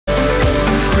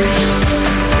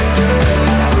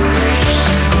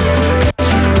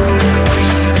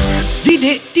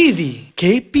TV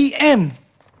KPM.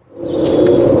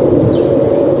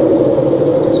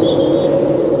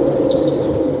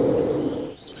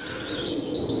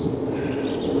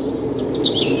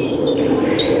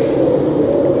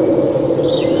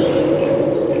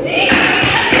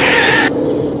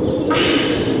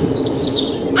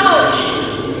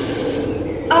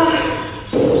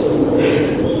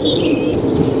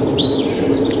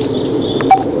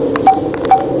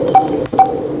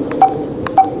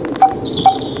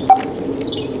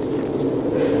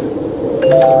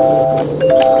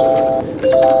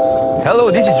 Hello,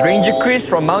 this is Ranger Chris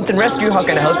from Mountain Rescue. How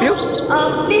can I help you?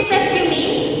 Please rescue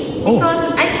me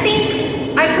because I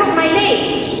think I broke my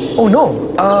leg. Oh no.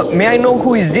 May I know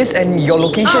who is this and your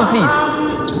location, please?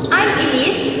 I'm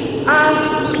Elise.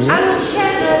 I will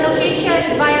share the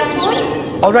location via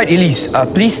phone. Alright, Elise.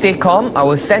 Please stay calm. I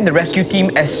will send the rescue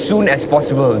team as soon as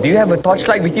possible. Do you have a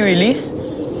torchlight with you, Elise?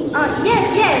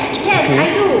 Yes,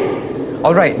 I do.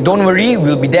 Alright, don't worry.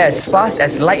 We'll be there as fast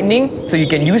as lightning, so you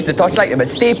can use the torchlight, but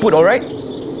stay put, alright?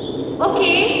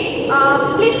 Okay.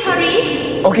 Please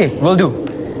hurry. Okay, will do.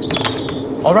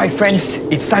 Alright, friends.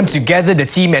 It's time to gather the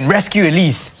team and rescue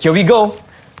Elise. Here we go.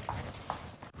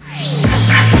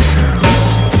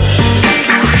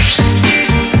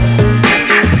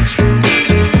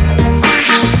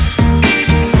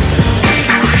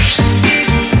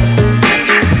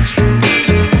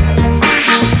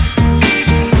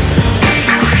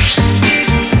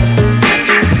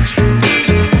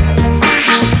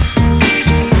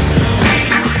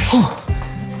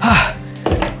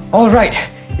 Alright,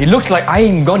 it looks like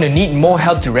I'm gonna need more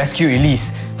help to rescue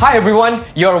Elise. Hi everyone,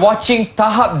 you're watching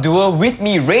Tahap Duo with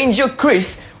me, Ranger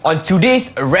Chris, on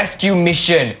today's rescue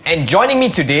mission. And joining me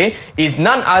today is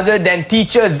none other than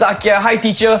teacher Zakiah. Hi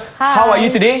teacher, Hi. How are you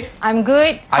today? I'm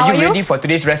good. Are you ready for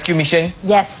today's rescue mission?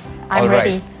 Yes, I'm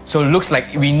ready. So looks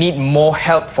like we need more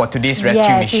help for today's rescue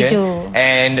Yes, we mission. do.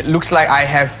 And looks like I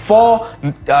have 4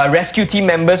 rescue team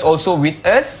members also with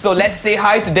us. So let's say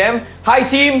hi to them. Hi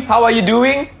team, how are you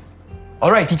doing?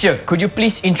 Alright teacher, could you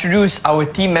please introduce our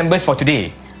team members for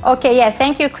today? Okay, yes,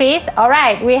 thank you, Chris.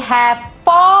 Alright, we have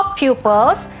 4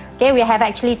 pupils. Okay, we have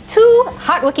actually 2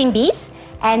 hardworking bees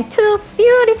and 2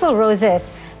 beautiful roses.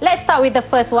 Let's start with the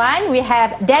first one. We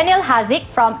have Daniel Haziq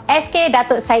from SK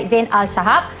Datuk Syed Zain Al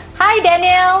Shahab. Hi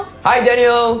Daniel. Hi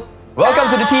Daniel. Welcome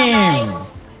to the team.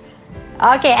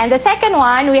 Okay, and the second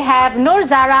one, we have Nur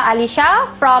Zara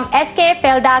Alisha from SK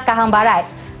Felda Kahang Barat.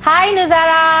 Hi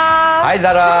Nuzara. Hi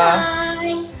Zara. Hi.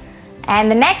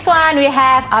 And the next one, we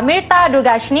have Amirta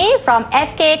Durgashni from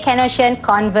SK Kenosian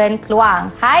Convent,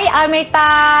 Kluang. Hi Amirta.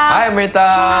 Hi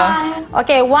Amrita.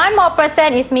 Okay, one more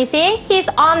person is missing. He's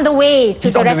on the way to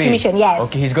the rescue mission. Yes.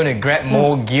 Okay, he's going to grab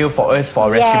more gear for us for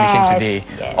our rescue mission today.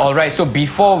 Yes. Alright, so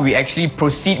before we actually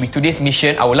proceed with today's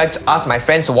mission, I would like to ask my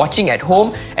friends watching at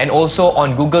home and also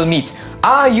on Google Meets,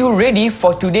 are you ready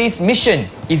for today's mission?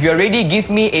 If you're ready, give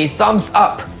me a thumbs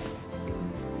up.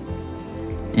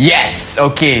 Yes!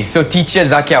 Okay, so teacher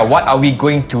Zakiah, what are we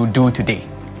going to do today?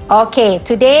 Okay,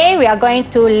 today we are going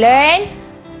to learn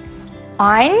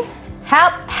on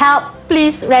help,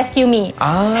 please rescue me.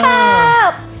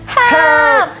 Help,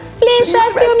 please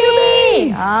rescue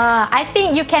me. I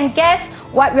think you can guess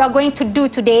what we are going to do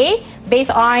today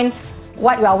based on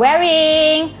what we are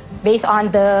wearing, based on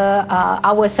the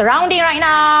our surrounding right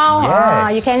now.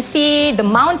 Yes. You can see the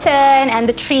mountain and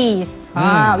the trees.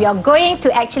 We are going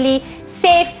to actually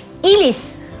save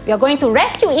Elise. We are going to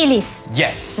rescue Elise.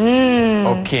 Yes.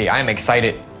 Okay, I'm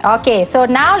excited. Okay, so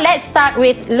now let's start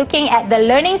with looking at the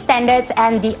learning standards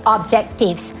and the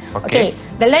objectives. Okay,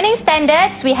 the learning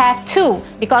standards, we have 2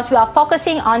 because we are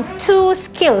focusing on 2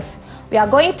 skills. We are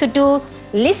going to do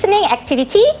listening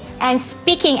activity and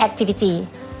speaking activity.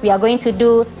 We are going to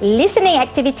do listening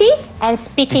activity and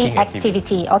speaking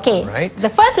activity. Okay, right. The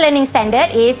first learning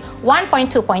standard is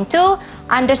 1.2.2,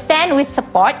 understand with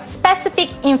support specific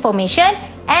information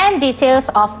and details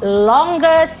of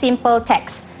longer simple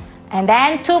text. And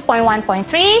then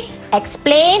 2.1.3,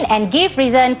 explain and give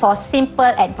reason for simple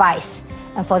advice.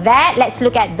 And for that, let's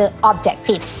look at the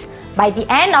objectives. By the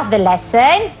end of the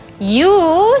lesson,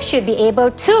 you should be able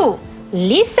to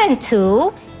listen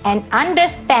to and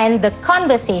understand the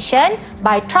conversation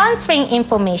by transferring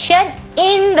information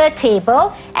in the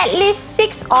table at least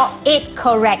 6 or 8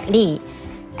 correctly.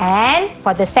 And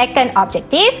for the second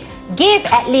objective, give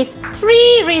at least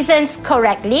 3 reasons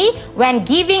correctly when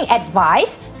giving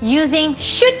advice using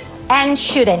should and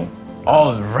shouldn't.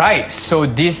 Alright, so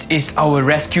this is our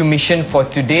rescue mission for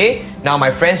today. Now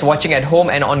my friends watching at home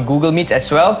and on Google Meet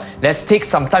as well, let's take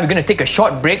some time. We're going to take a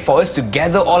short break for us to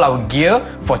gather all our gear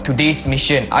for today's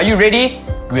mission. Are you ready?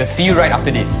 We'll see you right after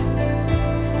this.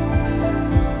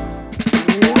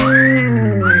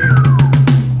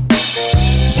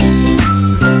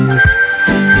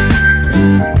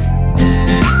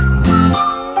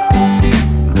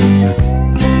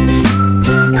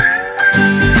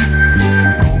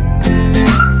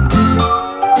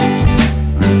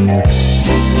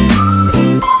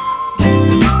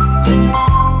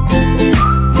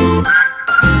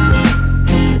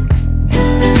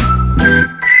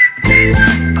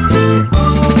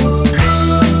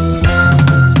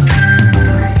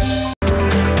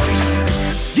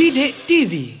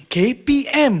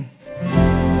 KPM.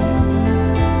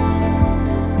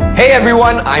 Hey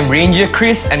everyone, I'm Ranger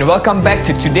Chris and welcome back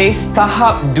to today's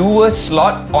Tahap 2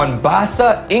 slot on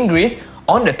Bahasa Inggeris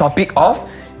on the topic of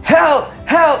Help!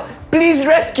 Help! Please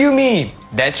rescue me!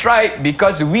 That's right,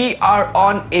 because we are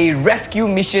on a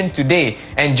rescue mission today.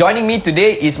 And joining me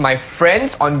today is my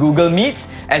friends on Google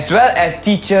Meets as well as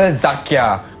teacher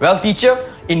Zakiah. Well teacher,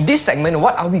 in this segment,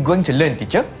 what are we going to learn,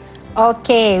 teacher?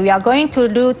 Okay, we are going to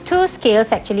do two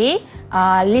skills actually.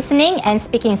 Listening and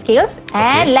speaking skills.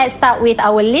 And let's start with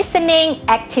our listening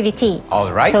activity.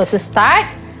 All right. So to start,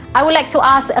 I would like to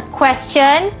ask a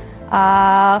question.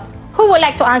 Who would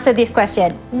like to answer this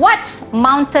question? What's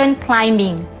mountain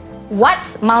climbing?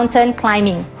 What's mountain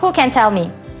climbing? Who can tell me?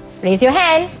 Raise your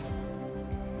hand.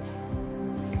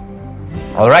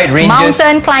 All right, Rangers.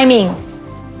 Mountain climbing.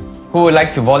 Who would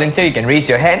like to volunteer? You can raise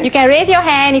your hand. You can raise your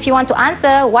hand if you want to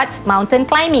answer what's mountain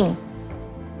climbing.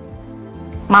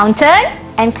 Mountain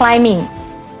and climbing.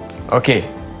 Okay.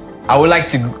 I would like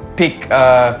to pick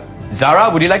Zara.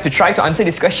 Would you like to try to answer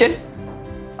this question?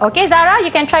 Okay, Zara,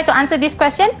 you can try to answer this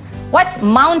question. What's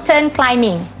mountain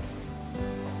climbing?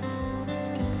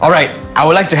 Alright, I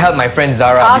would like to help my friend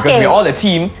Zara because Okay. we're all a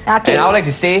team. Okay. And I would like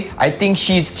to say, I think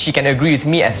she can agree with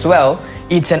me as well.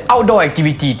 It's an outdoor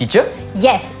activity, teacher.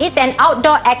 Yes, it's an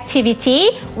outdoor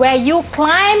activity where you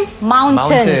climb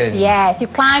mountains. Mountains. Yes, you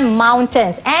climb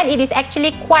mountains. And it is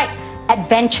actually quite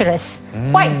adventurous,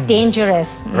 quite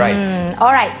dangerous. Right.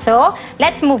 Alright, so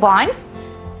let's move on.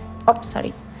 Oh,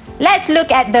 sorry. Let's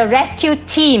look at the rescue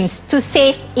teams to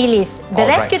save Elise. The All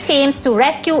rescue right. teams to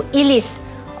rescue Elise.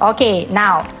 Okay,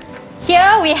 now,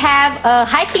 here we have a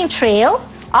hiking trail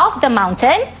of the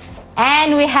mountain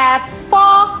and we have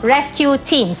 4 rescue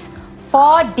teams.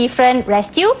 4 different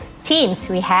rescue teams.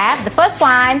 We have the first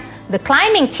one, the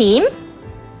climbing team.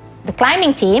 The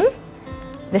climbing team.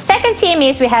 The second team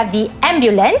is we have the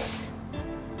ambulance.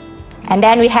 And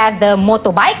then we have the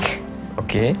motorbike.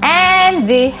 Okay. And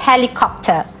the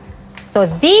helicopter. So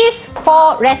these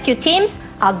 4 rescue teams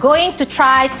are going to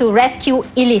try to rescue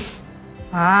Elise.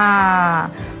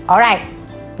 Alright.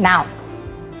 Now,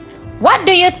 what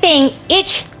do you think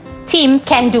each team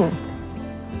can do?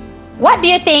 What do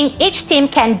you think each team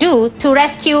can do to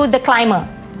rescue the climber?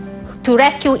 To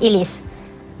rescue Elise?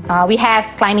 We have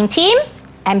climbing team,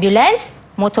 ambulance,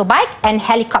 motorbike and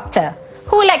helicopter.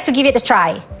 Who would like to give it a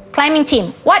try? Climbing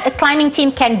team. What a climbing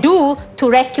team can do to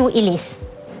rescue Elise?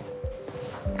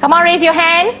 Come on, raise your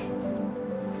hand.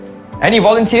 Any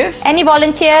volunteers? Any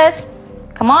volunteers?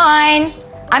 Come on.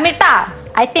 Amirta.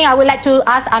 I think I would like to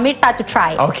ask Amirta to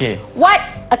try. Okay. What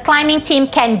a climbing team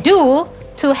can do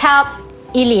to help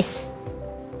Elise?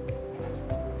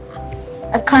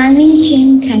 A climbing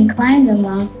team can climb the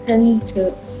mountain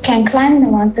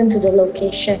to the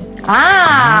location.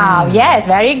 Yes,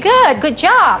 very good. Good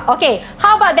job. Okay,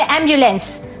 how about the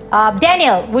ambulance?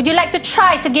 Daniel, would you like to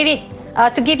try to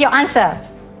give your answer?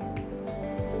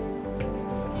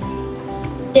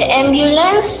 The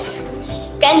ambulance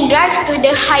can drive to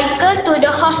the hiker to the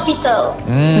hospital.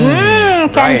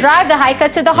 Can drive the hiker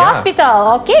to the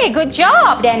hospital. Okay, good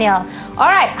job, Daniel. All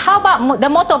right, how about the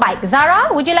motorbike?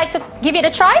 Zara, would you like to give it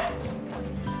a try?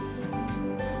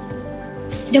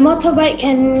 The motorbike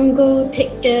can go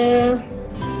take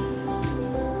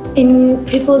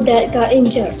people that got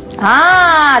injured.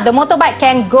 The motorbike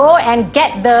can go and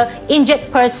get the injured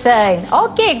person.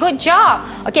 Okay, good job.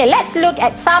 Okay, let's look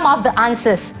at some of the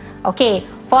answers. Okay,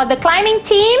 for the climbing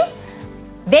team,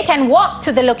 they can walk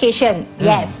to the location.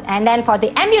 Yes, and then for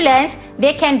the ambulance,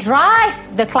 they can drive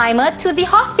the climber to the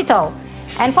hospital.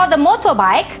 And for the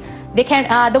motorbike, the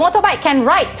motorbike can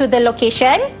ride to the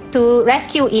location to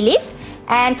rescue Elise.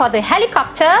 And for the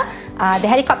helicopter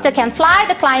can fly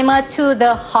the climber to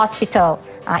the hospital.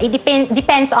 It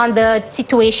depends on the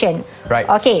situation. Right.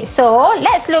 Okay, so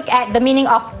let's look at the meaning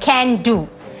of can do.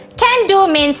 Can do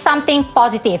means something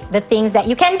positive, the things that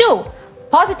you can do.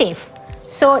 Positive.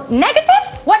 So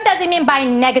negative, what does it mean by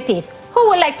negative? Who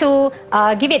would like to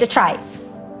give it a try?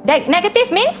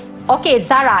 Negative means? Okay,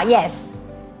 Zara, yes.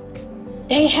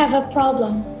 They have a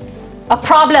problem. A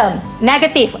problem,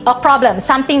 negative, a problem,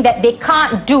 something that they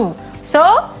can't do.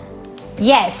 So,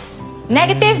 yes,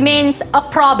 negative means a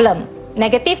problem.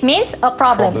 Negative means a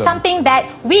problem, something that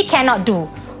we cannot do.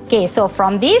 Okay, so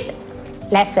from this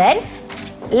lesson,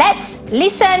 let's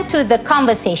listen to the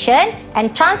conversation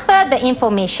and transfer the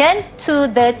information to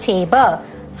the table.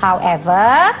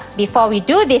 However, before we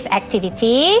do this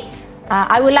activity,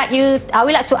 I would like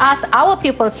to ask our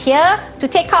pupils here to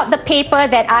take out the paper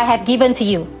that I have given to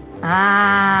you.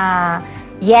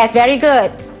 Yes, very good.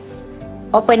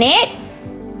 Open it.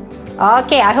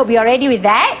 Okay, I hope you're ready with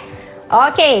that.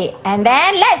 Okay, and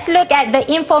then let's look at the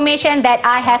information that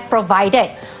I have provided.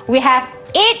 We have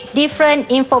 8 different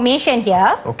information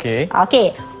here. Okay.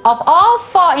 Okay, of all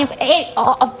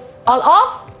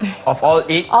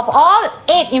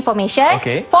 8 information,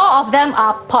 Okay. 4 of them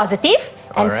are positive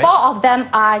and Alright. 4 of them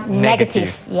are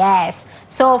negative. Negative. Yes.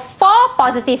 So 4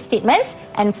 positive statements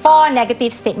and 4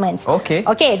 negative statements. Okay.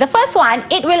 Okay, the first one,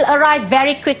 it will arrive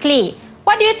very quickly.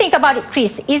 What do you think about it,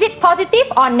 Chris? Is it positive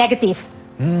or negative?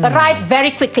 Arrive very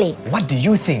quickly. What do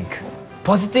you think?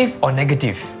 Positive or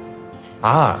negative?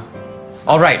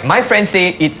 Alright, my friends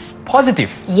say it's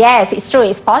positive. Yes, it's true,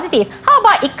 it's positive. How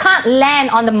about it can't land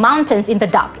on the mountains in the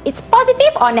dark? It's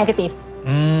positive or negative?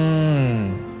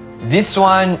 This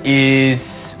one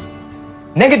is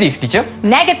negative, teacher.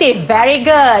 Negative, very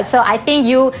good. So I think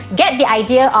you get the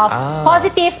idea of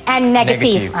positive and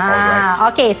negative. Negative,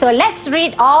 alright. Okay, so let's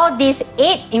read all these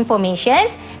 8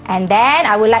 informations and then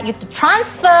I would like you to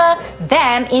transfer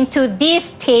them into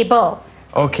this table.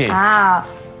 Okay.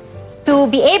 To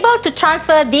be able to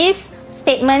transfer these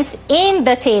statements in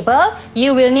the table,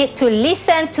 you will need to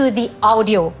listen to the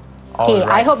audio. Okay, I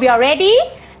Alright. hope you are ready.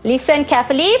 Listen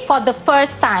carefully for the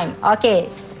first time. Okay.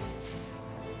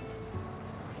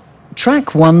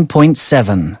 Track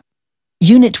 1.7.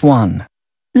 Unit 1.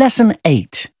 Lesson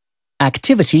 8.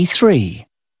 Activity 3.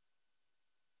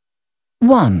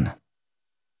 1.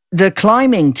 The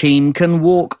climbing team can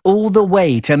walk all the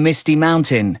way to Misty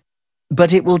Mountain,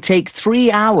 but it will take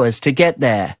 3 hours to get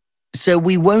there, so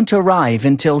we won't arrive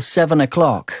until 7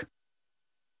 o'clock.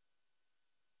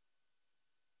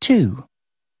 2.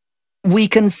 We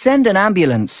can send an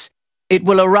ambulance. It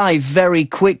will arrive very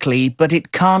quickly, but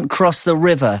it can't cross the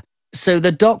river, so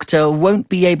the doctor won't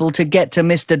be able to get to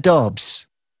Mr. Dobbs.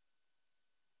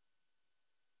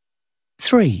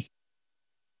 3.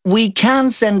 We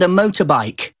can send a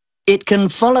motorbike. It can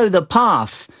follow the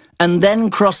path and then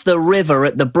cross the river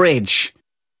at the bridge.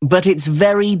 But it's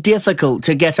very difficult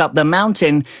to get up the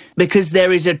mountain because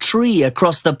there is a tree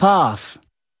across the path.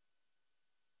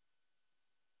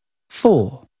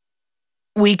 4.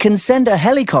 We can send a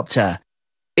helicopter.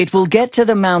 It will get to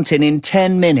the mountain in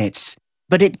 10 minutes,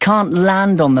 but it can't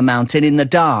land on the mountain in the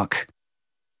dark.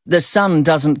 The sun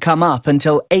doesn't come up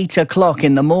until 8 o'clock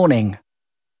in the morning.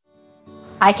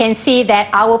 I can see that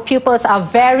our pupils are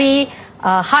very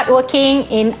hardworking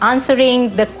in answering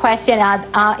the question,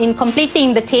 in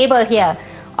completing the table here.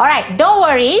 All right, don't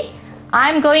worry.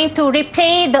 I'm going to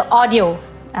replay the audio.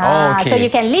 So you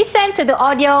can listen to the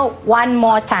audio one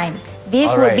more time.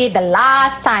 This will be the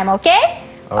last time, okay?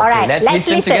 All right, let's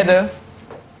listen together.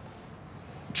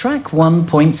 Track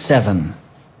 1.7.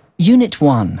 Unit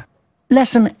 1.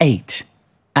 Lesson 8.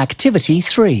 Activity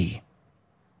 3.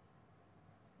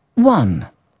 1.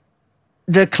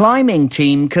 The climbing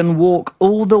team can walk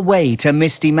all the way to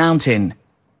Misty Mountain,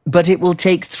 but it will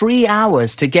take 3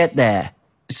 hours to get there,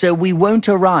 so we won't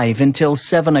arrive until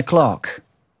 7 o'clock.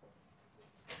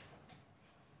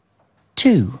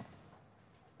 2.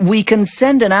 We can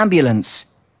send an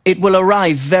ambulance. It will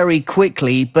arrive very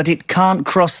quickly, but it can't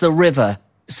cross the river,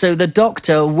 so the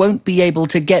doctor won't be able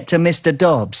to get to Mr.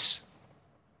 Dobbs.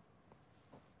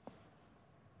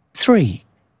 3.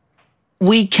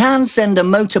 We can send a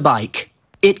motorbike.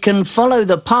 It can follow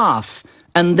the path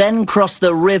and then cross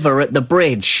the river at the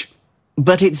bridge.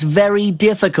 But it's very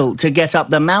difficult to get up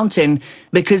the mountain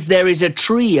because there is a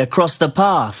tree across the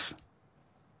path.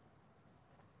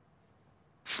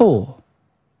 4.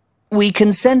 We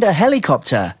can send a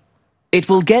helicopter. It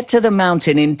will get to the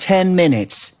mountain in 10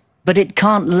 minutes, but it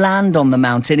can't land on the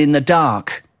mountain in the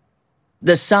dark.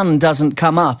 The sun doesn't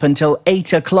come up until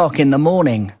 8 o'clock in the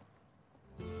morning.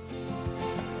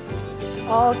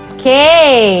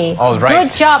 Okay. All right.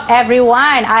 Good job,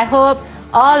 everyone. I hope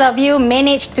all of you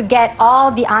managed to get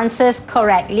all the answers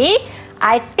correctly.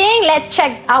 I think let's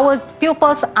check our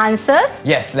pupils' answers.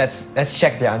 Yes, let's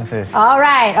check the answers. All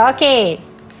right. Okay.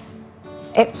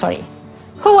 Sorry.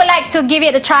 Who would like to give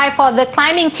it a try for the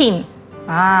climbing team?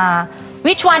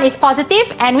 Which one is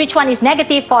positive and which one is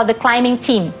negative for the climbing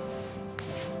team?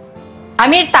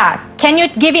 Amirta, can you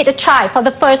give it a try for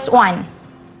the first one?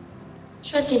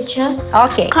 Sure, teacher.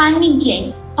 Okay. Climbing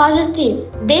team. Positive.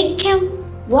 They can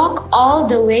walk all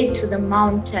the way to the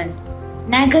mountain.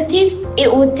 Negative.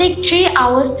 It would take 3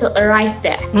 hours to arrive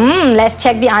there. Let's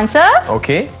check the answer.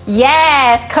 Okay.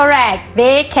 Yes, correct.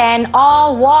 They can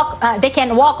all walk. They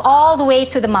can walk all the way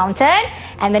to the mountain.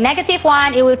 And the negative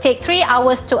one, it will take 3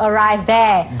 hours to arrive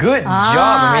there. Good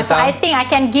job, Amrita. So I think I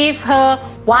can give her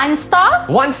 1 star.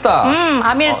 1 star.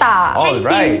 Amirta. All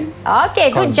right.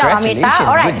 Okay, good job, Amirta. Congratulations,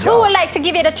 All right, good who job. would like to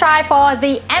give it a try for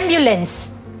the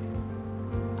ambulance?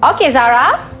 Okay,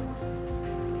 Zara.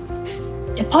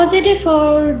 The positive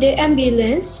for the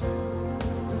ambulance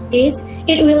is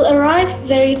it will arrive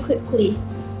very quickly.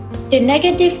 The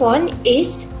negative one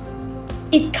is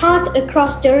it can't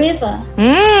cross the river.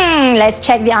 Let's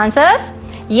check the answers.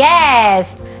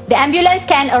 Yes, the ambulance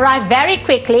can arrive very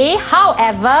quickly.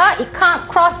 However, it can't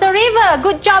cross the river.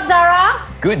 Good job, Zara.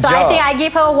 Good so job. I think I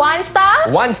give her 1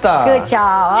 star. 1 star. Good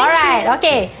job. All right.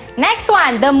 Okay. Next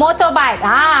one, the motorbike.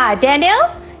 Daniel,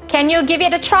 can you give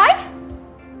it a try?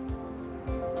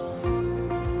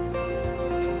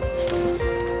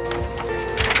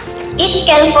 It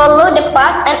can follow the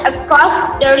path and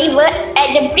across the river at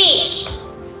the bridge.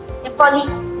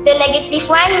 The negative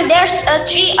one, there's a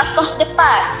tree across the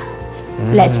path.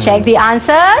 Let's check the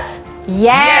answers.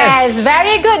 Yes,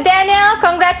 very good, Daniel.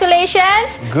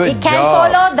 Congratulations. Good It can job.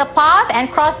 follow the path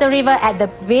and cross the river at the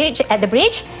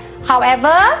bridge.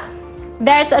 However,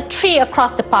 there's a tree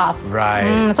across the path.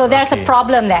 Right. So there's a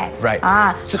problem there. Right.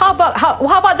 So how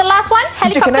about the last one?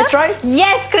 Teacher, can I try?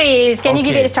 Yes, Chris. Can you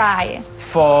give Okay. it a try?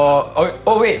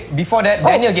 Wait, before that,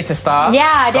 Daniel gets a star.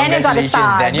 Yeah, Daniel got a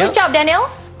Congratulations, star. Daniel. Good job, Daniel.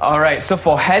 Alright, so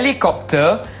for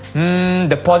helicopter,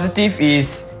 the positive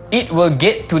is it will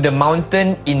get to the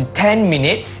mountain in 10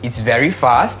 minutes. It's very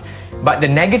fast. But the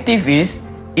negative is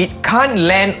it can't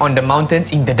land on the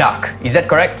mountains in the dark. Is that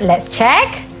correct? Let's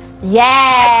check.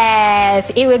 Yes,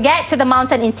 it will get to the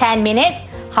mountain in 10 minutes.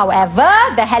 However,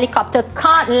 the helicopter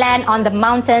can't land on the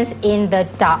mountains in the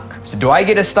dark. So do I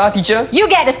get a star, teacher? You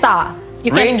get a star. You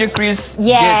can. Ranger Chris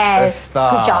Yes, gets a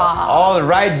star. good job.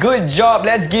 Alright, good job.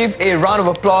 Let's give a round of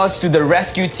applause to the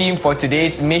rescue team for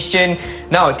today's mission.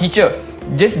 Now, teacher,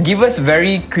 just give us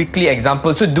very quickly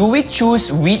example. So do we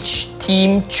choose which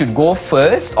team should go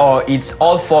first, or it's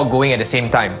all four going at the same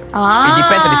time? It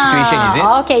depends on the situation, is it?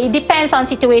 Okay, it depends on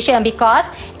situation because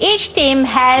each team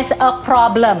has a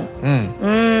problem.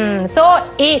 So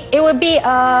it will be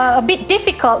a bit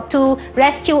difficult to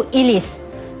rescue Elise.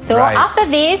 So Right. after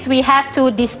this, we have to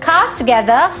discuss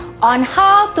together on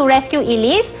how to rescue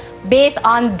Elise based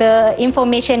on the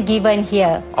information given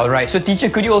here. Alright, so teacher,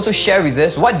 could you also share with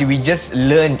us what did we just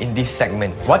learn in this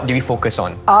segment? What did we focus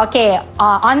on? Okay,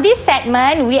 on this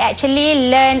segment, we actually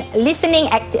learn listening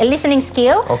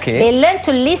skill. Okay. They learn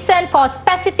to listen for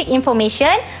specific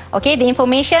information. Okay, the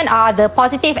information are the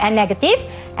positive and negative,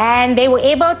 and they were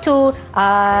able to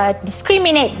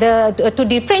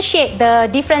differentiate the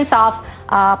difference of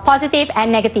positive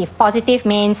and negative. Positive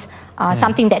means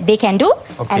something that they can do,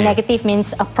 and Okay. negative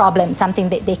means a problem, something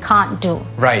that they can't do.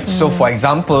 Right, so for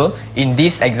example, in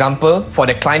this example, for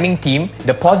the climbing team,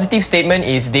 the positive statement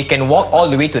is they can walk all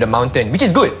the way to the mountain, which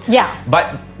is good. Yeah.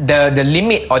 But the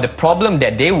limit or the problem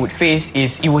that they would face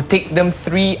is it would take them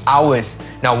 3 hours.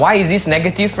 Now, why is this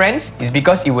negative, friends? It's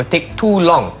because it would take too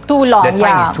long. Too long, The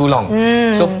time yeah. is too long.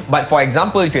 But for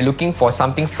example, if you're looking for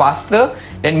something faster,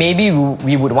 then maybe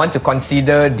we would want to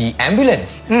consider the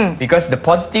ambulance. Because the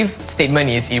positive statement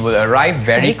is it will arrive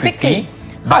very quickly.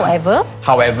 But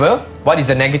however, what is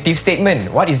the negative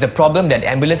statement? What is the problem that the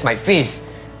ambulance might face?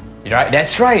 Right,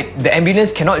 that's right. The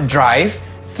ambulance cannot drive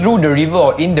through the river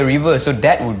or in the river, so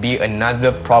that would be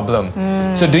another problem.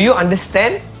 So do you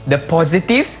understand the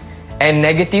positive and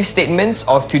negative statements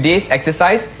of today's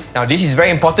exercise? Now, this is very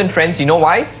important, friends. You know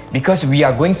why? Because we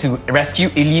are going to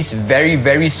rescue Elise very,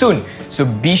 very soon. So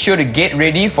be sure to get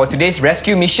ready for today's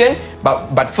rescue mission.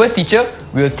 But first, teacher,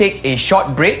 we'll take a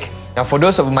short break. Now, for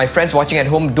those of my friends watching at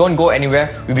home, don't go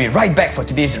anywhere. We'll be right back for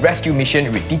today's rescue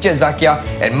mission with teacher Zakiah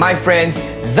and my friends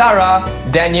Zara,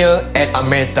 Daniel, and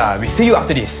Amerta. We'll see you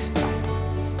after this.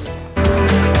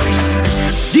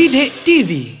 Didik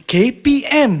TV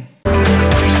KPM.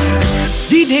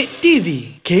 Didik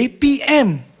TV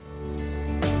KPM.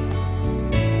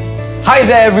 Hi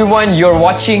there everyone, you're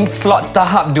watching Slot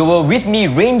Tahap Duo with me,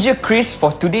 Ranger Chris,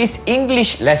 for today's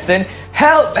English lesson.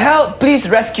 Help, help, please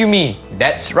rescue me.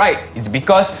 That's right, it's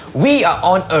because we are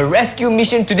on a rescue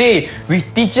mission today with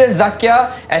teacher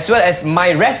Zakiah as well as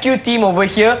my rescue team over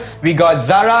here. We got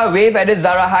Zara, wave at us,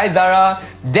 Zara, hi Zara,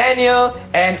 Daniel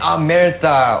and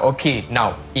Amerta. Okay,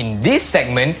 now in this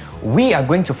segment, we are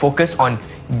going to focus on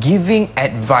giving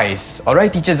advice.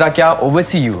 Alright, teacher Zakiah, over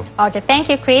to you. Okay, thank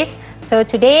you, Chris. So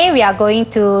today we are going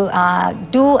to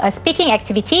do a speaking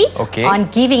activity on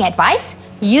giving advice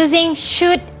using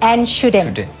should and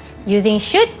shouldn't. Using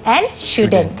should and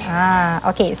shouldn't.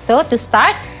 Okay, so to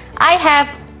start, I have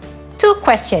 2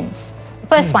 questions.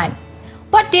 First one,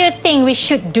 what do you think we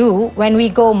should do when we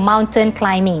go mountain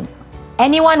climbing?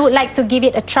 Anyone would like to give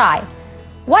it a try?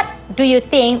 What do you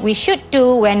think we should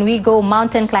do when we go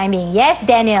mountain climbing? Yes,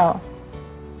 Daniel.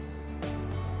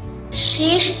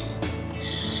 She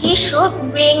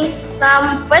should bring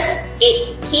some first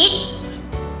aid kit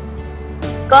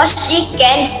because she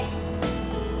can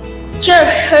cure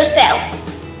herself.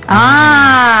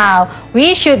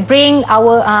 We should bring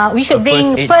our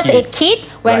first aid kit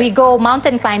when we go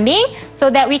mountain climbing, so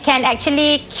that we can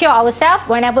actually cure ourselves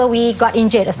whenever we got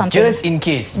injured or something. Just in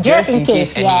case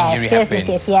any injury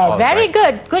happens. Yes. Very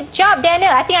good. Good job,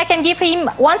 Daniel. I think I can give him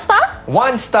 1 star.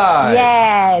 1 star.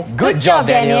 Yes. Good job,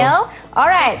 Daniel. All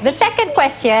right. The second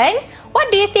question. What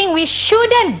do you think we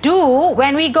shouldn't do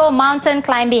when we go mountain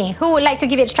climbing? Who would like to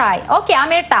give it a try? Okay,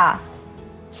 Amirta.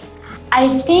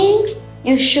 I think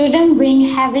you shouldn't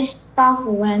bring heavy stuff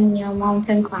when you're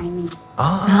mountain climbing.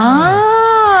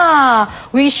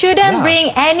 We shouldn't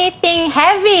bring anything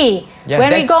heavy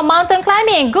when we go mountain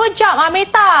climbing. Good job,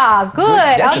 Amrita.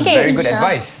 Good. That's okay. very good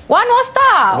advice. 1 more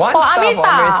star One for star Amrita.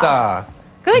 for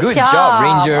Amrita. Good job,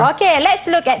 Ranger. Okay, let's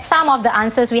look at some of the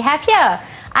answers we have here.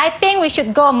 I think we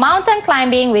should go mountain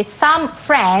climbing with some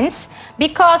friends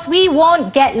because we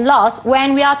won't get lost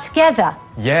when we are together.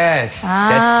 Yes,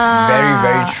 that's very,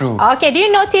 very true. Okay, do you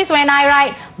notice when I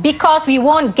write because we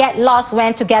won't get lost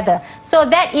when together? So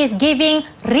that is giving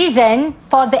reason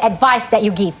for the advice that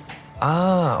you give.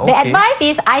 Okay. The advice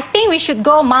is, I think we should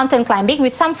go mountain climbing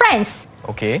with some friends.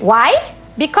 Okay. Why?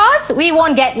 Because we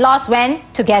won't get lost when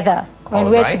together, when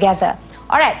we're together.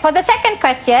 All right, for the second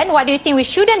question, what do you think we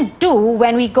shouldn't do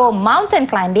when we go mountain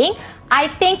climbing? I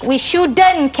think we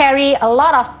shouldn't carry a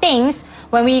lot of things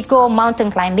when we go mountain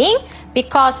climbing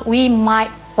because we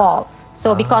might fall.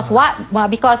 So because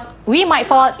we might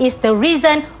fall is the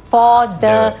reason for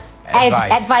the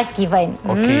advice given.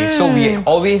 Okay, so we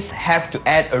always have to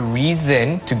add a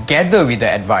reason together with the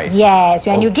advice. Yes,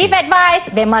 when you give advice,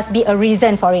 there must be a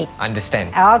reason for it.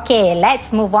 Understand. Okay,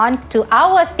 let's move on to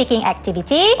our speaking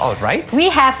activity. All right. We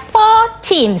have 4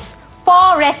 teams,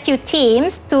 4 rescue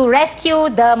teams to rescue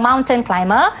the mountain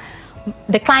climber.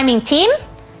 The climbing team,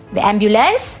 the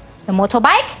ambulance, the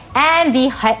motorbike, and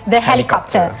the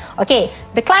helicopter. Okay,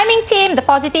 the climbing team, the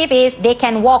positive is they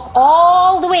can walk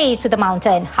all the way to the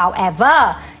mountain.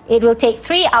 However, it will take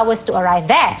 3 hours to arrive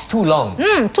there. It's too long.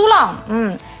 Too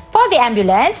long. For the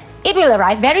ambulance, it will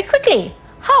arrive very quickly.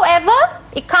 However,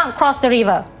 it can't cross the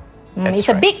river. It's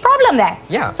a big problem there.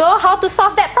 Yeah. So how to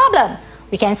solve that problem?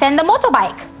 We can send the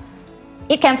motorbike.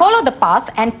 It can follow the path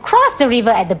and cross the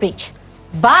river at the bridge.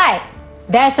 But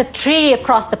there's a tree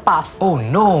across the path. Oh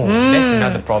no, that's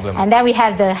another problem. And then we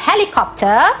have the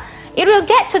helicopter. It will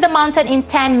get to the mountain in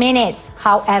 10 minutes.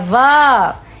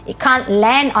 However, it can't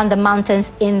land on the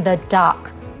mountains in the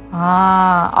dark.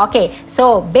 Okay.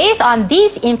 So based on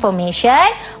this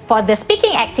information, for the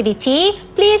speaking activity,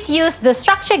 please use the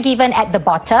structure given at the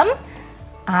bottom.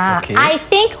 Okay. I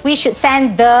think we should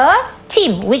send the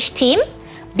team. Which team?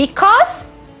 Because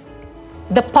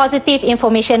the positive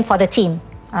information for the team.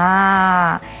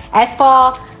 As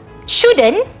for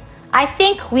shouldn't, I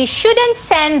think we shouldn't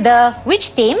send the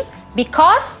which team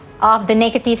because of the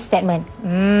negative statement.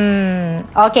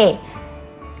 Okay.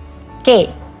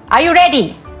 Are you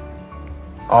ready?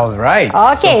 All right.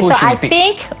 Okay, so I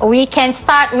think we can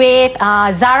start with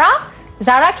Zara.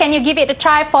 Zara, can you give it a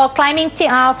try for climbing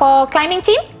team?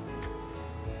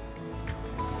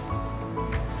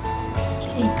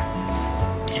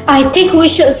 I think we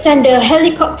should send a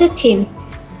helicopter team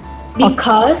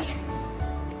because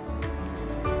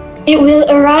it will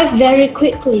arrive very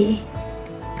quickly.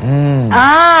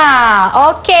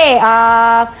 Okay.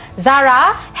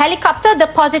 Zara, helicopter, the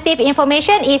positive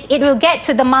information is it will get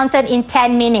to the mountain in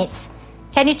 10 minutes.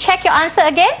 Can you check your answer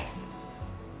again?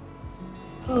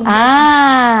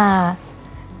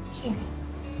 Sorry.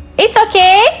 It's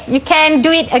okay. You can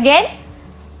do it again.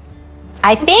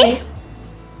 I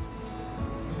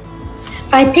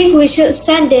think we should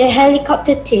send the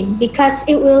helicopter team because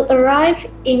it will arrive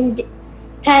in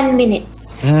 10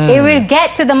 minutes. It will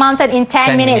get to the mountain in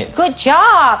 10 minutes. Good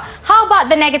job. How about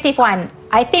the negative one?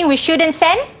 I think we shouldn't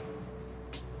send.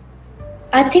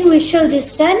 I think we should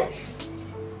send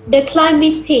the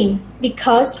climbing team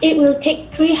because it will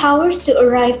take 3 hours to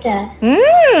arrive there.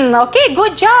 Okay,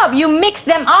 good job. You mix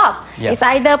them up. Yep. It's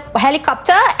either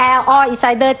helicopter or it's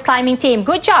either climbing team.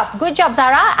 Good job. Good job,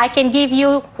 Zara. I can give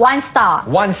you 1 star.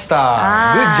 1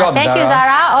 star. Good job, Thank you,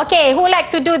 Zara. Okay, who like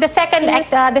to do the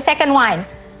second one?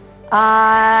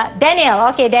 Daniel.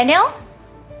 Okay, Daniel.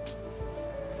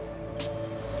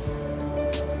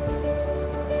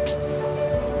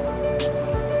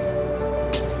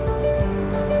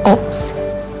 Oops.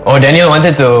 Oh, Daniel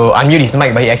wanted to unmute his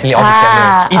mic, but he accidentally off his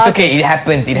camera. It's okay. It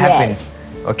happens. It happens.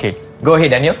 Okay, go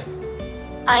ahead, Daniel.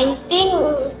 I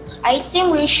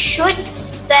think we should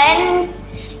send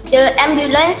the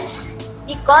ambulance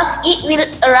because it will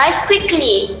arrive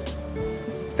quickly.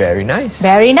 Very nice.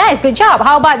 Very nice. Good job.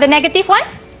 How about the negative one?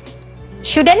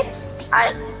 Shouldn't?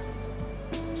 I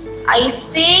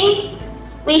think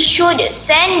we should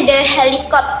send the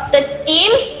helicopter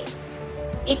team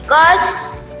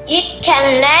because it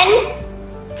can land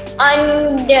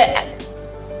on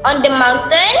the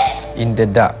mountain In the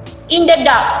dark. in the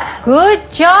dark. Good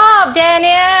job,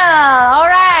 Daniel. All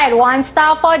right, 1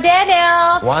 star for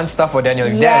Daniel. 1 star for Daniel.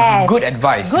 Yes. That's good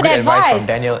advice. Good advice from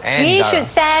Daniel and We Zara. should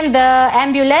send the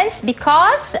ambulance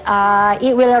because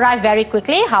it will arrive very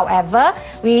quickly. However,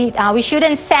 we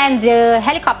shouldn't send the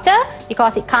helicopter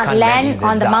because it can't land in the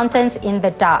on the dark. mountains in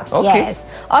the dark. Okay. Yes.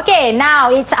 Okay,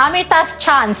 now it's Amrita's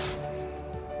chance.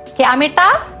 Okay,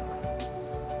 Amrita?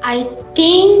 I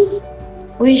think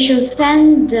we should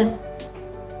send the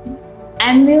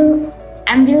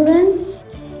ambulance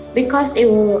because it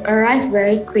will arrive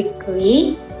very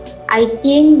quickly. I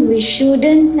think we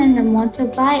shouldn't send a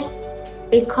motorbike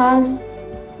because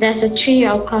there's a tree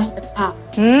across the path.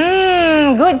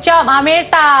 Good job,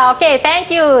 Amrita. Okay,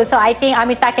 thank you. So I think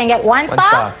Amrita can get 1 1 star.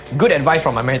 star. Good advice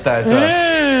from Amrita as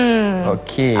well.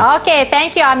 Okay. Okay,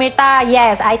 thank you, Amrita.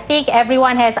 Yes, I think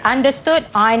everyone has understood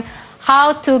on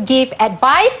how to give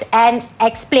advice and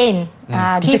explain.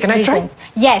 Teacher, give can I try? reasons.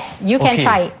 Yes, you can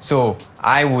try. So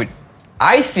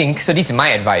this is my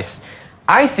advice.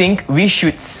 I think we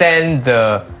should send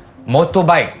the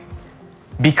motorbike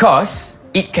because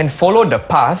it can follow the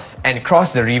path and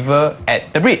cross the river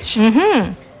at the bridge.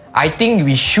 I think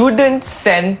we shouldn't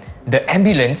send the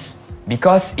ambulance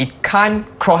because it can't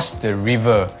cross the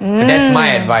river. So that's my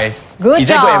advice. Good Is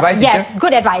job. that good advice, teacher? Yes,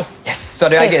 good advice. Yes. So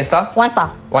do I get a star? 1 star.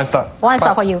 1 star. 1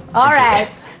 star for you. All right.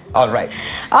 All right.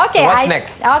 Okay. So what's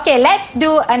next? Okay, let's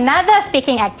do another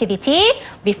speaking activity.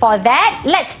 Before that,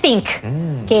 let's think.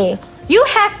 Okay. You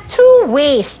have two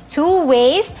ways to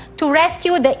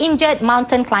rescue the injured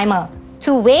mountain climber.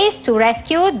 2 ways to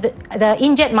rescue the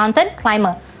injured mountain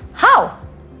climber. How?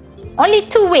 Only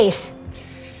 2 ways.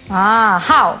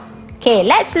 How? Okay,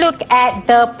 let's look at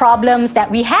the problems that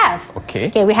we have. Okay.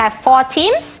 Okay, we have 4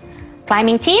 teams: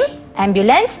 climbing team,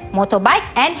 ambulance, motorbike,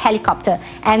 and helicopter.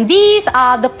 And these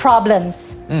are the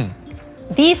problems.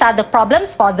 These are the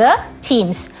problems for the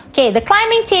teams. Okay, the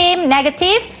climbing team,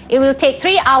 negative, it will take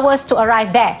 3 hours to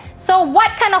arrive there. So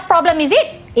what kind of problem is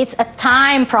it? It's a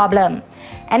time problem.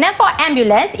 And then for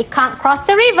ambulance, it can't cross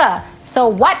the river. So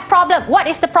what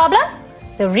is the problem?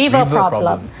 The river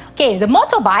problem. Okay, the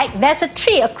motorbike, there's a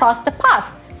tree across the path.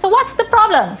 So what's the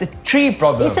problem? It's a tree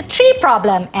problem. It's a tree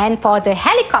problem. And for the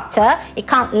helicopter, it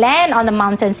can't land on the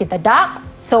mountains in the dark.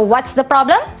 So what's the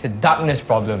problem? It's a darkness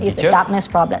problem, It's teacher. a darkness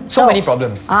problem. So many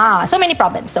problems. So many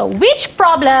problems. So which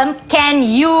problem can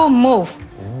you move?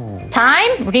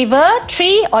 Time, river,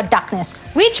 tree, or darkness?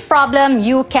 Which problem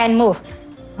you can move?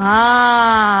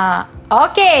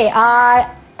 Okay.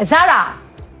 Zara.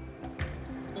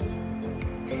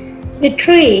 The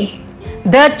tree.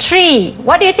 The tree.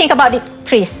 What do you think about the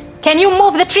trees? Can you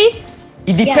move the tree?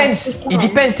 It depends. Yes, we It can.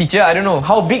 depends, teacher. I don't know.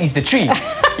 How big is the tree?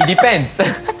 It depends.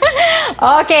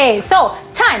 Okay. So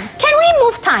time. Can we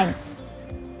move time?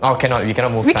 Oh, cannot. We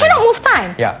cannot move We time. cannot move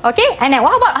time. Yeah. Okay. And then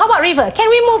how about river? Can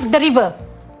we move the river?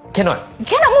 Cannot. You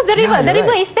cannot move the river. Yeah, The you're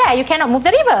river right. is there. You cannot move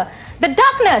the river. The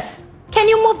darkness. Can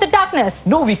you move the darkness?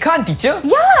 No, we can't, teacher.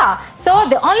 Yeah. So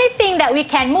the only thing that we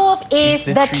can move is Is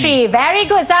the the tree. Very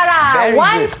good, Zara. Very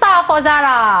 1 good. star for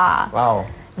Zara. Wow.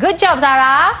 Good job,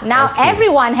 Zara. Now Okay.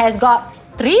 everyone has got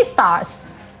 3 stars.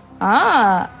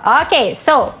 Okay.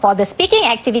 So for the speaking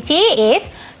activity is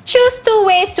choose 2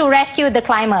 ways to rescue the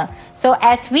climber. So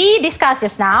as we discussed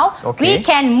just now, we Okay.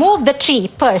 can move the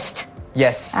tree first.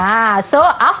 Yes. So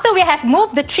after we have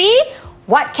moved the tree,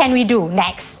 what can we do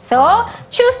next? So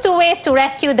choose 2 ways to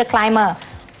rescue the climber.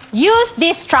 Use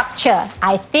this structure.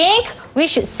 I think we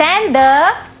should send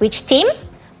which team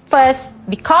first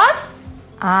because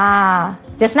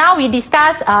just now we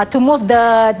discussed to move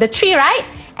the tree, right?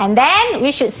 And then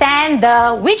we should send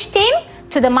which team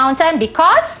to the mountain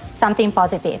because something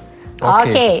positive.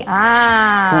 Okay. Okay.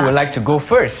 Who would like to go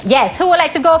first? Yes, who would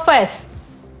like to go first?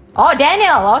 Oh,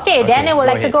 Daniel. Okay, Daniel would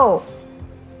go like to ahead. go.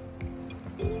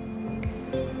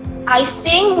 I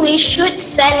think we should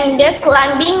send the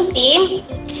climbing team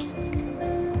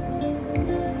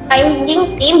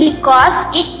because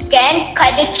it can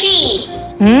cut the tree.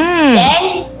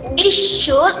 Then we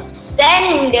should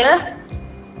send the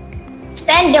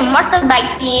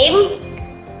motorbike team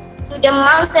to the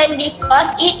mountain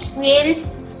because it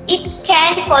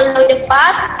can follow the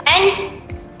path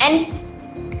and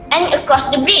across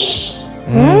the bridge.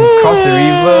 Cross the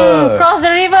river. Cross the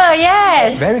river,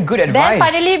 yes. Very good Then advice.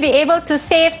 finally be able to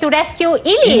save, to rescue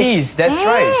Elise. Elise, that's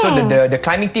right. So the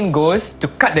climbing team goes to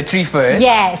cut the tree first.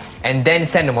 Yes. And then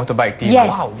send the motorbike team. Yes.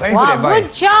 Wow, very good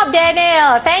advice. Good job,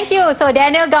 Daniel. Thank you. So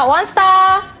Daniel got 1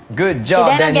 star. Good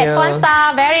job, Daniel gets 1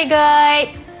 star. Very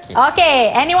good.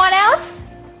 Okay. Anyone else?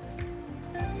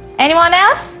 Anyone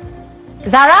else?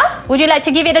 Zara, would you like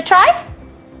to give it a try?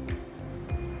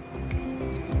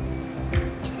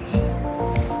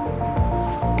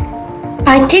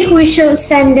 I think we should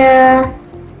send a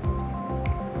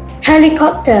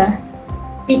helicopter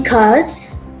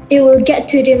because it will get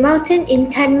to the mountain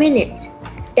in 10 minutes.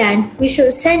 Then we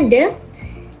should send the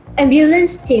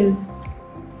ambulance team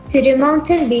to the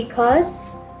mountain because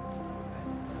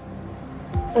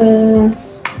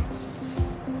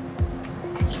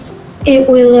it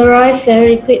will arrive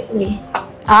very quickly.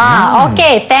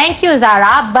 Okay. Thank you,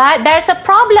 Zara. But there's a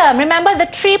problem. Remember the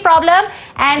tree problem?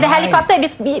 And the helicopter,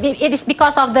 it is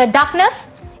because of the darkness.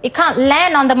 It can't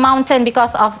land on the mountain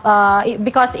because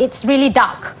it's really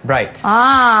dark. Right.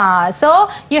 So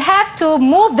you have to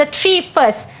move the tree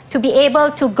first to be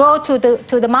able to go to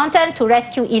the mountain to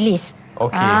rescue Elise.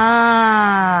 Okay.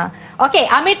 Okay,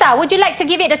 Amrita, would you like to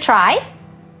give it a try?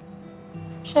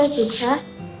 Sure, teacher.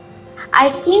 I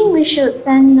think we should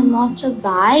send the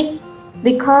motorbike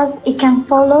because it can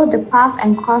follow the path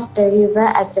and cross the river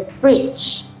at the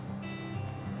bridge.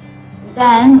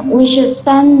 Then we should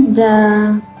send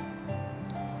the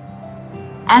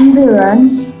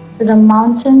ambulance to the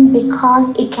mountain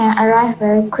because it can arrive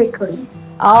very quickly.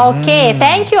 Okay,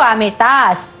 thank you,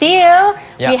 Amrita. Still,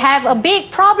 Yeah. we have a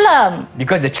big problem.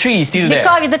 Because the tree is still there.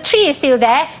 Because the tree is still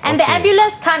there and the Okay.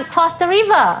 ambulance can't cross the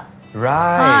river.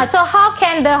 Right. So how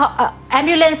can the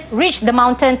ambulance reach the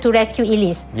mountain to rescue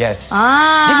Elise? Yes.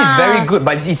 This is very good,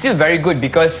 but it's still very good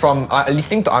because from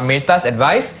listening to Amrita's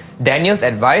advice, Daniel's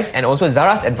advice, and also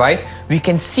Zara's advice, we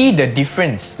can see the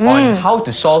difference on how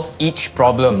to solve each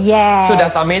problem. Yes. So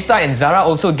does Amrita and Zara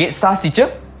also get stars, teacher?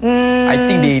 I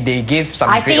think they gave some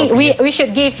I great think we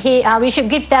opinions. should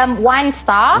give them 1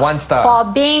 star. 1 star.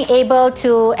 For being able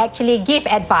to actually give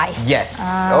advice. Yes.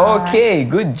 Okay,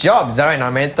 good job, Zara and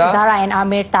Amrita. Zara and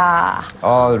Amrita.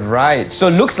 All right. So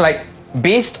looks like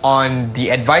based on the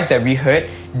advice that we heard,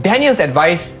 Daniel's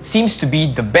advice seems to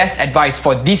be the best advice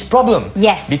for this problem.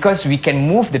 Yes. Because we can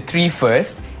move the tree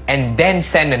first and then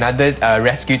send another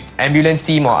rescue ambulance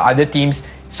team or other teams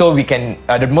so we can,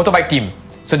 the motorbike team,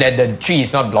 so that the tree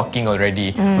is not blocking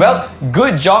already. Well,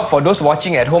 good job for those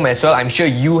watching at home as well. I'm sure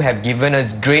you have given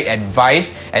us great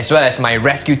advice as well as my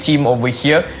rescue team over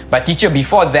here. But teacher,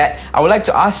 before that, I would like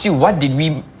to ask you, what did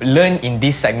we learn in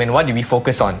this segment? What did we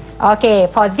focus on? Okay,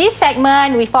 for this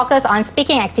segment, we focus on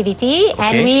speaking activity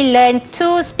and we learn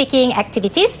 2 speaking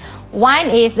activities. One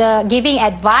is the giving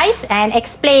advice and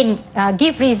explain,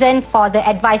 give reason for the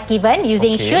advice given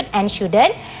using should and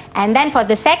shouldn't. And then for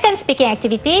the second speaking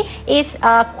activity is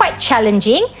quite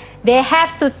challenging. They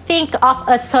have to think of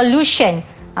a solution,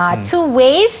 2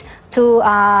 ways to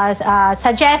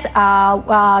suggest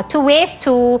 2 ways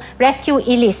to rescue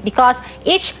Elise because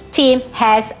each team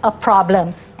has a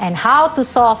problem and how to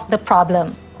solve the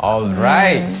problem. All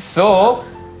right. So,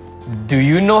 do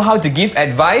you know how to give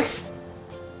advice?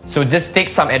 So just take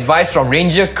some advice from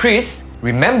Ranger Chris.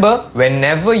 Remember,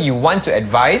 whenever you want to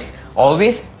advise,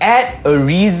 always add a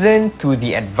reason to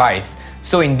the advice.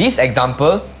 So in this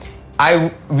example,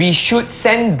 we should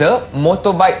send the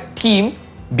motorbike team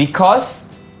because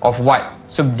of what?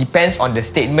 So depends on the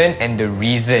statement and the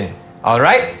reason.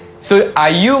 Alright? So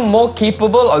are you more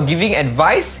capable of giving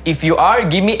advice? If you are,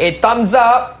 give me a thumbs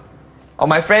up. Or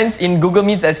my friends in Google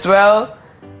Meets as well,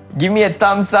 give me a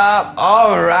thumbs up.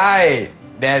 Alright.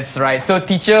 That's right. So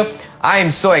teacher, I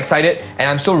am so excited and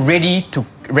I'm so ready to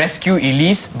rescue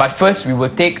Elise. But first, we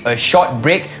will take a short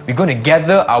break. We're going to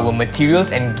gather our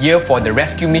materials and gear for the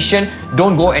rescue mission.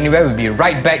 Don't go anywhere. We'll be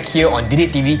right back here on Didik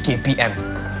TV KPM.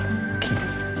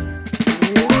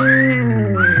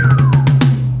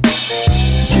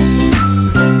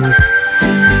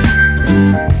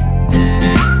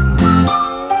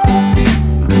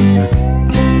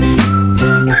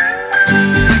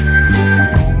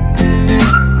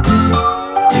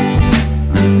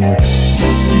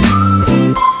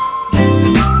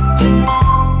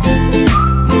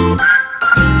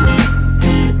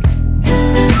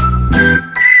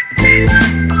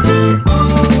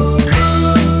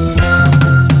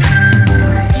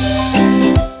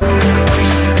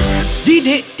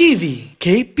 Didik TV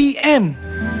KPM.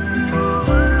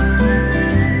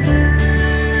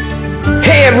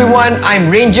 Hey everyone,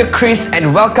 I'm Ranger Chris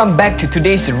and welcome back to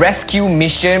today's rescue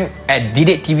mission at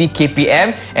Didik TV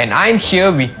KPM, and I'm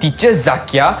here with teacher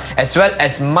Zakiah as well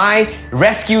as my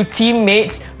rescue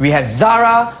teammates. We have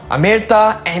Zara,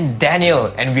 Amirta and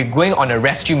Daniel, and we're going on a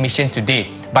rescue mission today.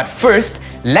 But first,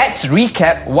 let's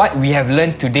recap what we have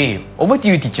learned today. Over to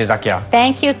you, teacher Zakiah.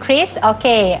 Thank you, Chris.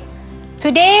 Okay,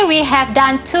 today we have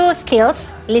done 2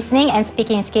 skills, listening and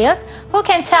speaking skills. Who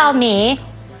can tell me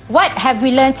what have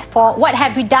we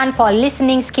done for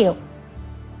listening skill?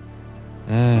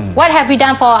 What have we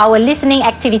done for our listening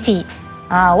activity?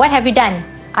 What have we done?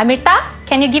 Amirta,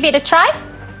 can you give it a try?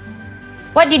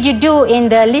 What did you do in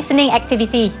the listening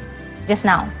activity just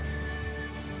now?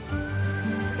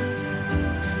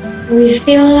 We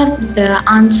fill up the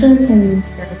answers in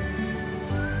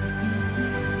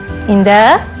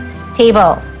the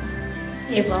table.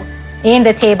 table. In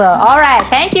the table. All right,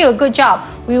 thank you. Good job.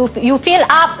 You fill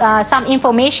up some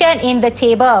information in the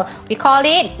table. We call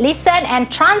it listen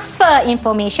and transfer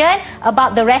information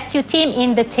about the rescue team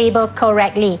in the table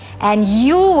correctly. And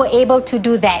you were able to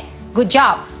do that. Good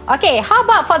job. Okay, how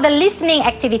about for the listening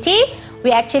activity?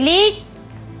 We actually...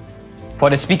 For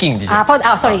the speaking, teacher. For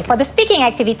the speaking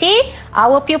activity,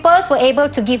 our pupils were able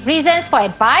to give reasons for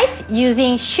advice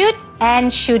using should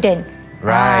and shouldn't.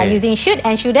 Right. Using should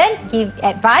and shouldn't, give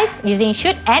advice using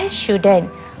should and shouldn't.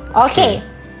 Okay.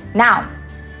 Now,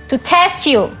 to test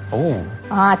you.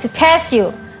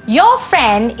 Your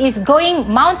friend is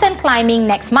going mountain climbing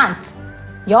next month.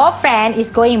 What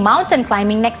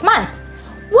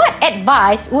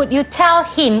advice would you tell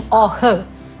him or her?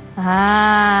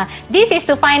 This is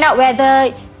to find out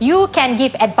whether you can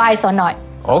give advice or not.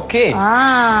 Okay.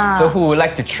 So who would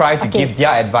like to try to give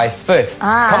their advice first?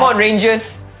 Come on,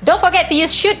 Rangers. Don't forget to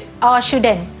use should or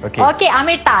shouldn't. Okay,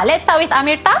 Amirta. Let's start with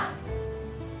Amirta.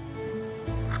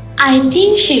 I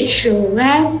think she should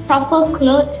wear proper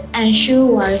clothes and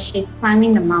shoes while she's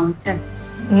climbing the mountain.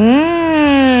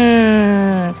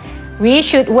 We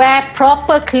should wear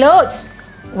proper clothes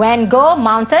when go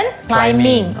mountain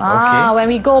climbing. When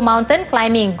we go mountain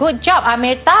climbing. Good job,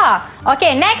 Amirta.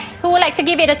 Okay, next, who would like to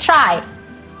give it a try?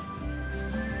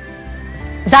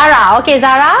 Zara. Okay,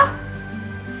 Zara.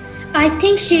 I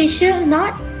think she should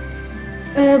not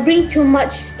bring too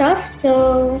much stuff,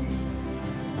 so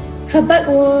her bag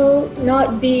will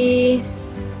not be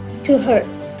too hurt.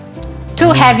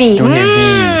 Too heavy. Too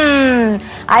heavy.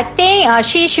 I think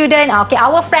she shouldn't. Okay,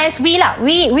 our friends,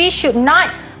 we should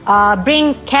not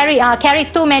carry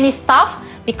too many stuff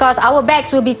because our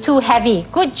bags will be too heavy.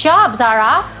 Good job,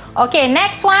 Zara. Okay,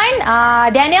 next one,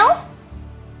 Daniel.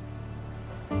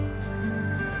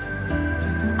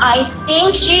 I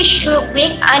think she should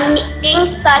bring anything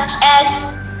such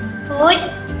as food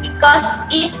because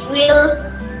it will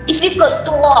difficult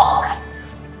to walk.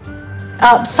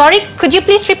 Sorry, could you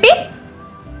please repeat?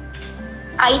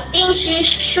 I think she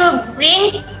should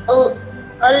bring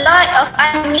a lot of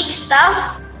unneeded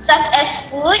stuff such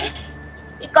as food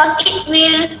because it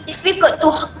will difficult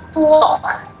to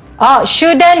walk.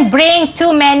 Shouldn't bring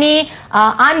too many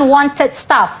unwanted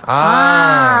stuff.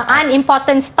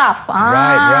 Unimportant stuff.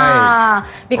 Right.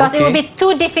 Because it will be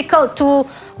too difficult to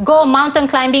go mountain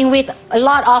climbing with a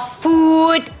lot of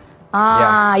food.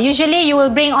 Usually you will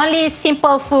bring only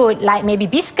simple food like maybe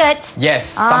biscuits. Yes,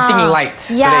 something light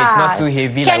so that it's not too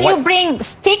heavy. Can you bring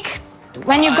stick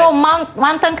when you go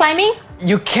mountain climbing?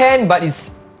 You can, but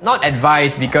it's not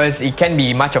advised because it can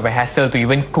be much of a hassle to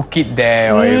even cook it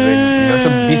there or even, so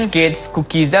biscuits,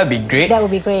 cookies, that would be great. That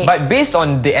would be great. But based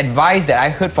on the advice that I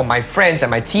heard from my friends and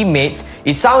my teammates,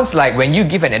 it sounds like when you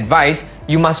give an advice,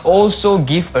 you must also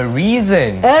give a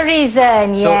reason. A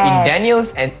reason, yes. So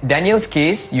in Daniel's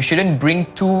case, you shouldn't bring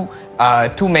too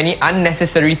many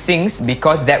unnecessary things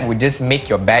because that would just make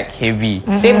your bag heavy.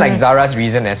 Same like Zara's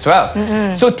reason as well.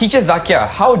 So teacher Zakiah,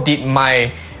 how did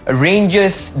my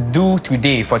Rangers do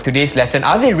today for today's lesson?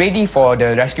 Are they ready for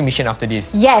the rescue mission after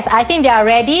this? Yes, I think they are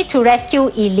ready to rescue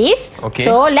Elise. Okay.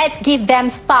 So let's give them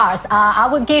stars. I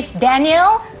would give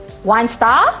Daniel 1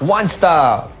 star. 1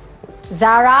 star.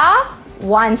 Zara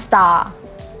 1 star.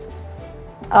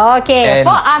 Okay, And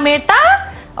for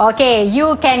Amirta, okay,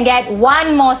 you can get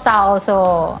 1 more star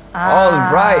also. All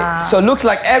right. So looks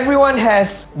like everyone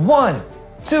has 1,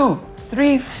 2,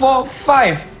 3, 4,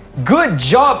 5. Good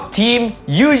job, team.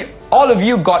 All of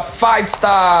you got 5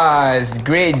 stars.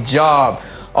 Great job.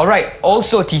 All right.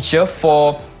 Also, teacher,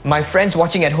 for my friends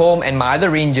watching at home and my other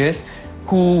Rangers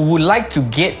who would like to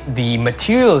get the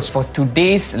materials for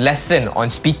today's lesson on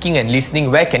speaking and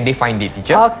listening, where can they find it,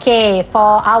 teacher? Okay,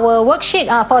 for our worksheet,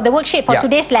 for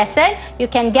today's lesson, you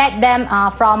can get them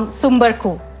from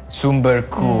Sumberku.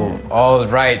 Sumberku. All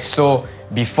right. So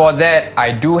before that,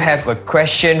 I do have a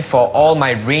question for all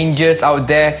my rangers out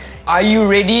there. Are you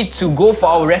ready to go for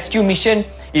our rescue mission?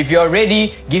 If you're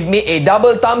ready, give me a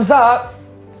double thumbs up.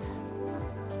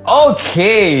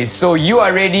 Okay, so you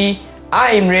are ready,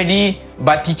 I am ready.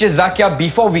 But Teacher Zakiah,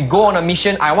 before we go on a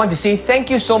mission, I want to say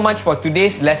thank you so much for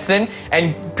today's lesson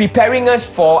and preparing us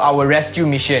for our rescue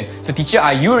mission. So teacher,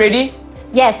 are you ready?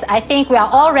 Yes, I think we are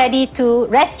all ready to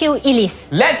rescue Elise.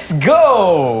 Let's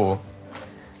go!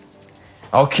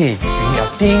 Okay, bring your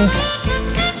things.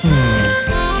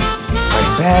 My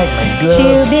bag, my gloves.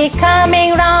 She'll be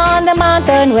coming round the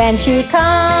mountain when she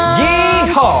comes.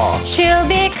 Yeehaw! She'll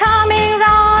be coming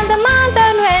round the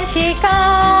mountain when she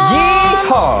comes.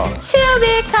 Yeehaw! She'll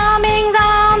be coming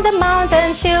round the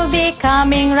mountain. She'll be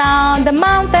coming round the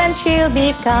mountain. She'll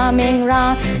be coming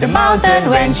round the mountain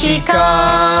when she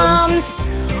comes.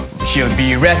 She'll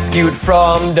be rescued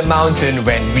from the mountain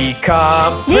when we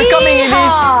come. We're Yeehaw!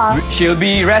 coming, Elise. She'll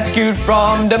be rescued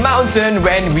from the mountain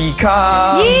when we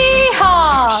come.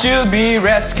 Yeehaw! She'll be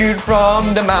rescued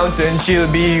from the mountain.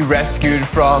 She'll be rescued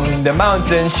from the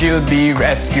mountain. She'll be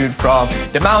rescued from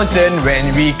the mountain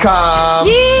when we come.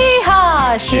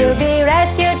 Yeehaw! She'll be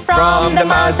rescued from the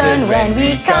mountain when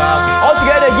we come. All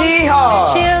together,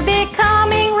 yeehaw! She'll be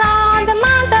coming round the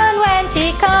mountain when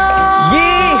she comes.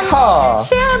 Yeehaw!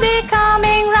 She'll be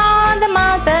coming round the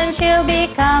mountain. She'll be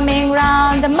coming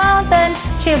round the mountain.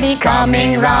 She'll be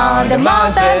coming round the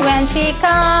mountain when she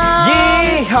comes.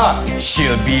 Yeehaw!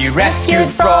 She'll be rescued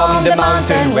from the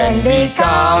mountain when we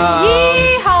come.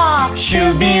 Yeehaw!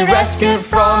 She'll be rescued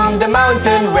from the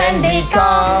mountain when we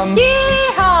come.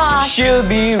 Yeehaw! She'll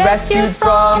be rescued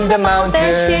from the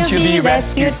mountain. She'll be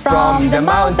rescued from the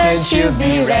mountain. She'll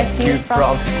be rescued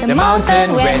from the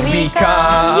mountain when we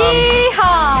come.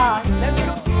 Yeehaw!